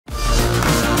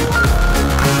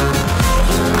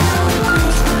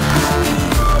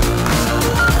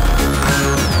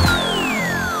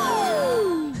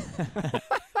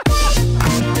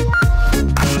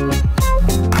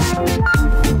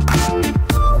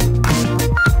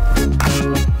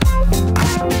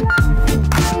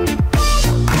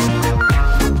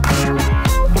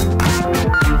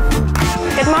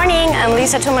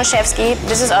Mr. Tomaschewsky.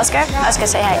 This is Oscar. Oscar,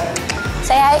 say hi.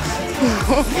 Say hi.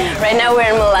 Right now we're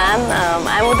in Milan.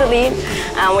 I'm with the lead.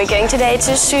 We're going today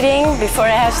to shooting before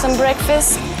I have some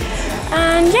breakfast.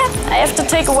 And yeah, I have to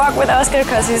take a walk with Oscar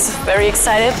because he's very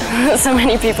excited. So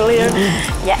many people here.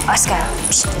 Yeah, Oscar.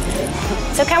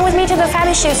 So come with me to the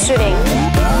Tomaschewsky shooting.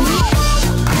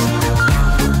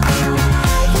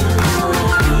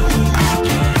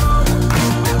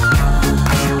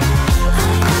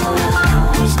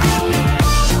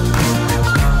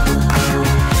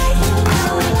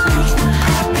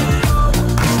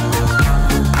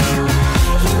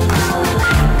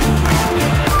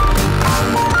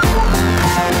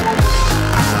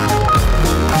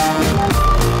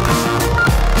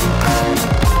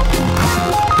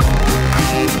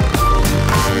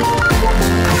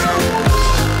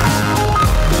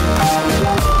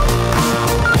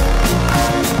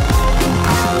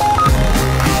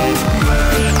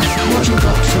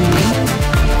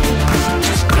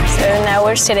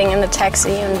 We're sitting in the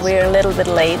taxi and we're a little bit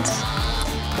late.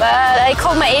 But I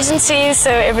called my agency, so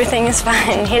everything is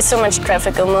fine. Here's so much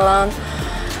traffic in Milan.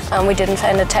 We didn't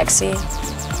find a taxi.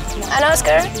 And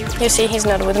Oscar, you see he's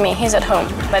not with me, he's at home.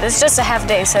 But it's just a half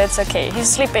day, so it's okay. He's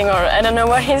sleeping or I don't know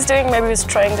what he's doing. Maybe he's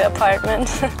trying the apartment.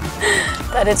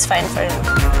 But it's fine for him.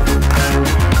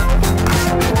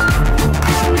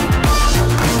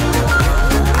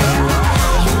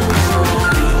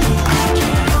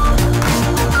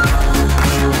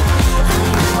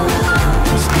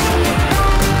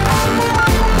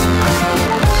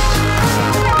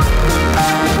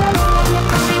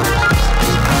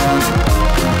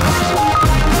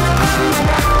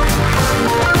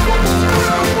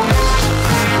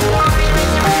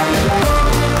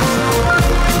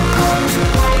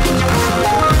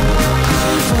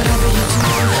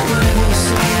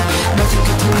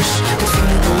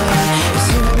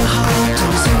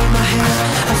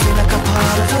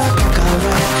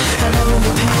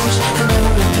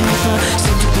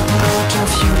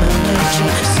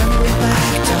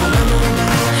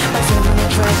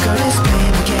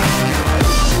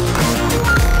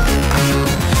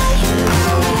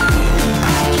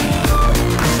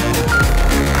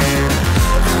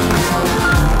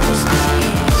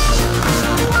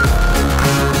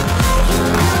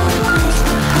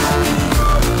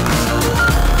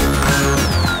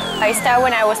 I started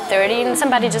when I was 30 and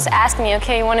somebody just asked me,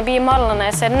 okay, you want to be a model? And I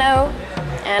said no.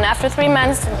 And after 3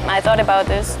 months, I thought about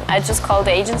this. I just called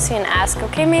the agency and asked,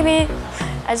 okay, maybe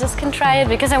I just can try it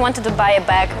because I wanted to buy a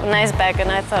bag, a nice bag,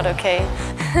 and I thought, okay,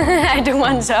 I do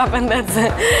one job and that's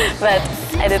it. But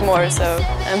I did more, so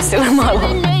I'm still a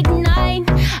model.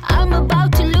 I'm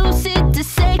about to lose it the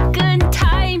second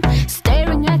time,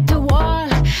 staring at the wall.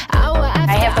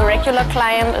 I have the regular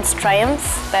client, it's Triumph,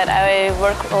 that I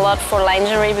work a lot for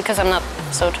lingerie because I'm not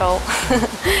so tall.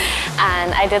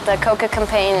 And I did the Coca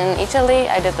campaign in Italy,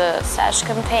 I did the Sash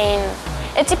campaign.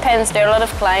 It depends, there are a lot of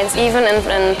clients. Even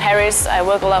in Paris, I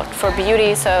work a lot for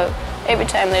beauty, so every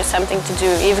time there's something to do,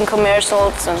 even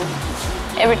commercials, and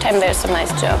every time there's a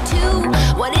nice job.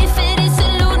 What if it is a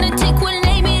lunatic, we'll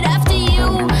name it after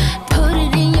you. Put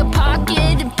it in your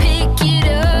pocket and pick it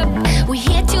up. We're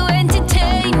here to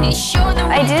entertain,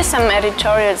 I do some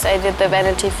editorials. I did the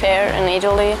Vanity Fair in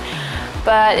Italy.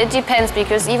 But it depends,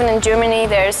 because even in Germany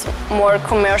there's more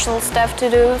commercial stuff to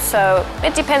do, so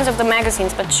it depends on the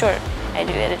magazines, but sure, I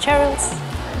do editorials,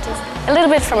 just a little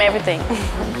bit from everything.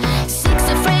 6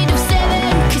 afraid of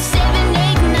 7, 'cause 7,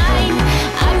 8, 9.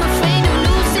 I'm afraid of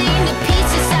losing the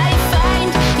pieces I find.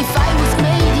 If I was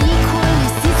made equal,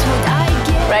 is this what I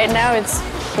get? Right now it's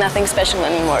nothing special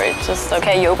anymore. It's just,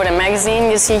 okay, you open a magazine,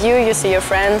 you see your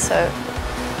friends, so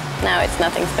now it's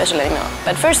nothing special anymore.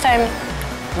 But first time,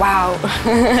 wow,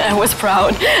 I was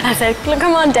proud. I said,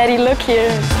 come on, Daddy, look here.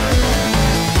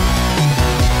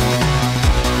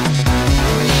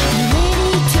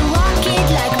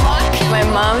 My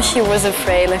mom, she was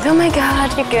afraid, like, oh my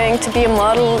God, you're going to be a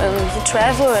model and you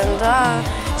travel, and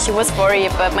she was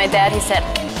worried. But my dad, he said,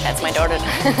 that's my daughter.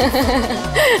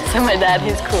 So my dad,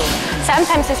 he's cool.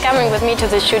 Sometimes he's coming with me to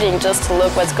the shooting just to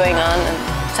look what's going on, and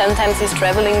sometimes he's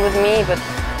traveling with me, but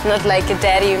not like a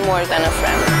daddy, more than a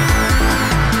friend.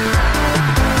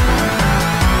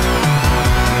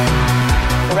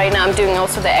 Right now I'm doing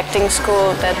also the acting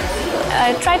school, that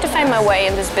I try to find my way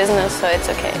in this business, so it's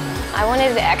okay. I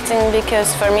wanted the acting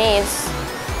because for me it's,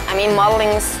 I mean, modeling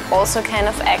is also kind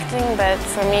of acting, but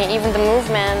for me even the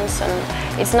movements, and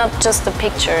it's not just the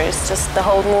picture, it's just the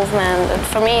whole movement. And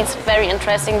for me it's very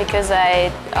interesting because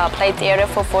I played theater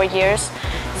for 4 years,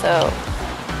 so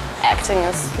acting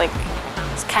is like,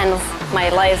 it's kind of my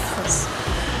life, it's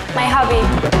my hobby.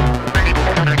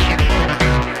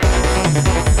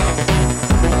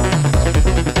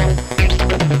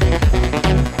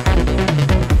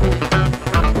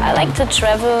 like to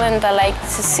travel, and I like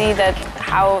to see that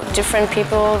how different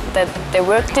people, that they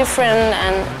work different,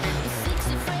 and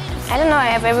I don't know, I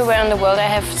have everywhere in the world, I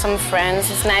have some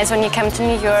friends. It's nice when you come to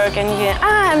New York and you,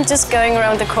 I'm just going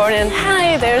around the corner and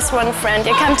hi, there's one friend.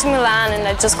 You come to Milan and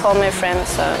I just call my friend,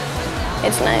 so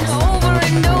it's nice. Over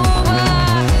and over.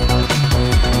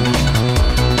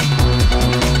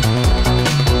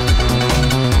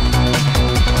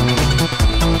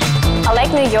 I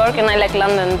like New York and I like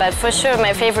London, but for sure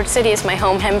my favorite city is my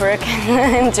home, Hamburg,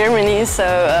 in Germany, so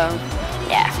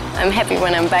yeah, I'm happy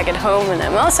when I'm back at home, and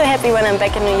I'm also happy when I'm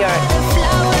back in New York.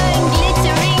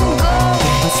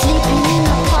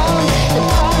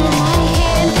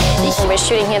 We're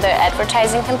shooting here the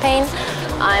advertising campaign.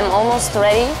 I'm almost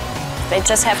ready. They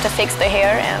just have to fix the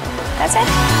hair, and that's it.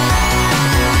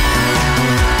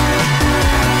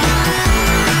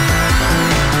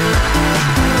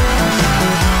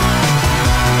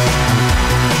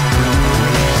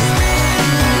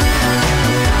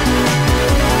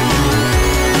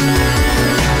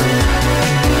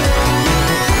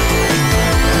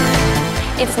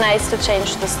 It's nice to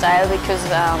change the style because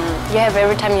you have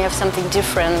every time you have something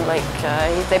different. Like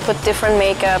they put different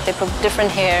makeup, they put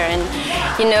different hair, and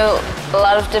you know a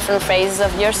lot of different phases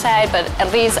of your side. But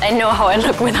at least I know how I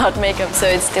look without makeup, so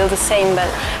it's still the same. But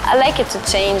I like it to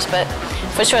change. But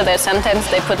for sure, there's sometimes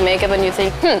they put makeup and you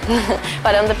think,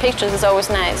 but on the pictures it's always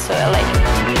nice. So I like it.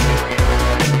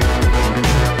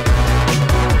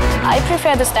 I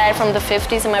prefer the style from the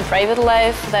 50s in my private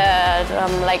life, that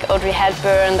like Audrey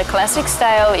Hepburn, the classic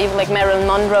style, even like Marilyn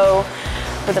Monroe,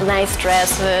 with the nice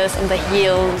dresses and the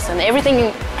heels, and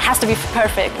everything has to be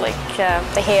perfect, like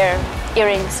the hair,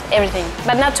 earrings, everything,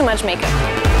 but not too much makeup.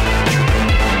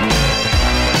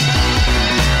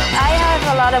 I have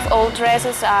a lot of old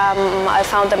dresses. I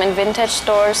found them in vintage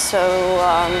stores, so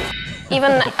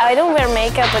even I don't wear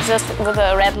makeup, but just with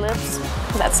the red lips,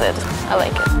 that's it. I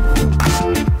like it.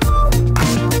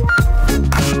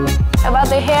 About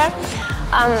the hair,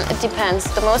 it depends.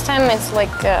 The most time it's like,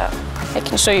 I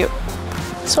can show you.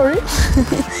 Sorry.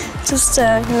 Just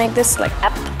make this like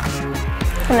up,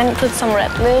 and then put some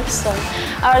red lips,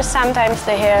 or sometimes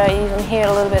the hair even here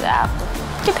a little bit up.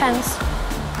 Depends,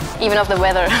 even of the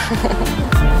weather.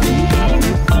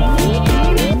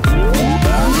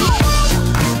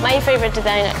 My favorite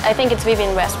designer, I think it's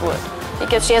Vivienne Westwood,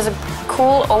 because she has a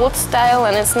cool old style,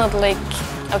 and it's not like,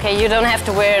 okay, you don't have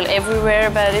to wear it everywhere,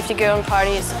 but if you go on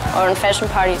parties or on fashion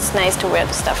parties, it's nice to wear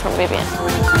the stuff from Vivienne.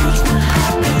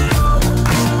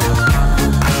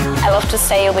 I love to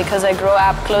sail because I grew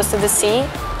up close to the sea,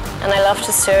 and I love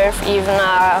to surf, even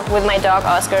with my dog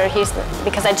Oscar.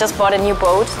 Because I just bought a new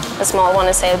boat, a small one,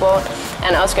 a sailboat,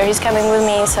 and Oscar, he's coming with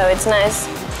me, so it's nice.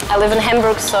 I live in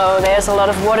Hamburg, so there's a lot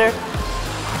of water.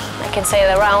 I can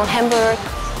sail around Hamburg,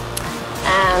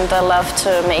 and I love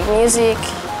to make music.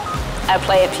 I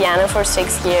played piano for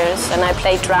 6 years, and I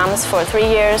played drums for 3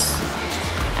 years.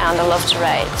 And I love to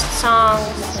write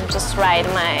songs, and just write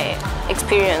my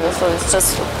experience, so it's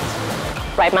just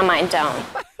write my mind down.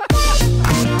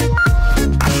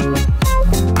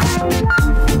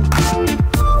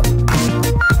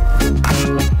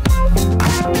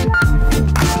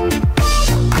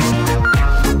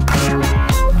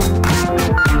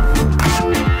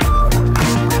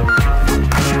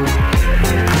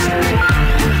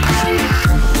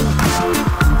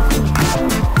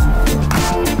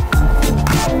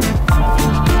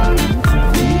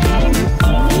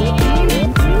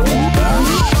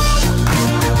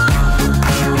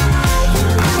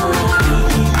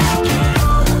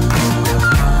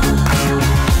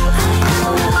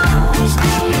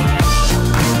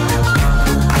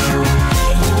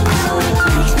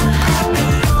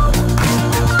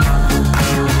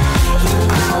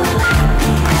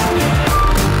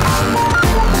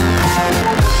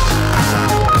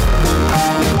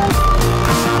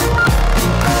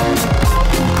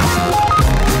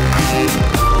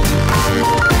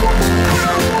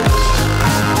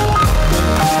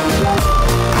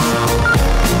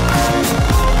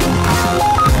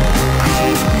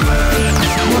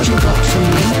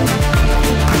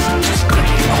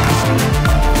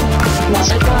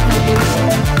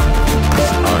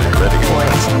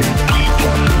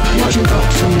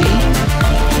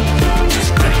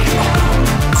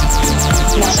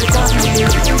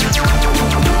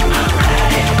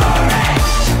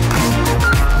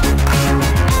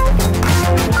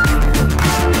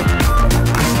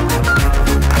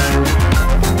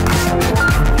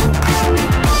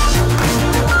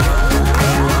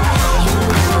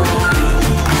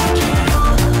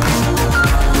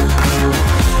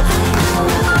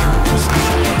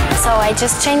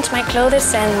 just changed my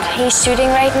clothes and he's shooting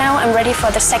right now. I'm ready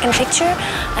for the second picture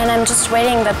and I'm just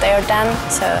waiting that they're done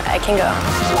so I can go.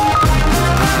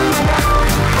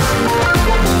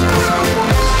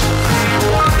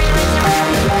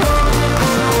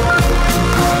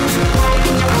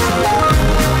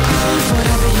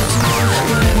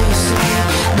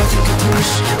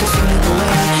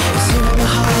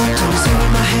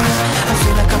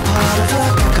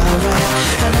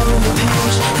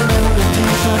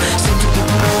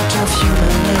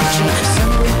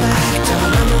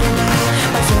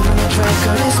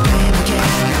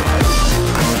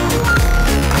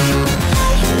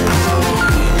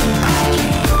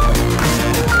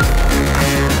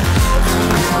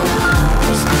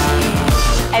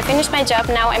 I finished my job,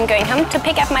 now I'm going home to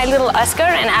pick up my little Oscar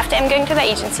and after I'm going to the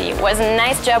agency. It was a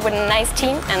nice job with a nice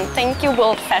team and thank you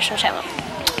World Fashion Channel.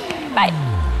 Bye.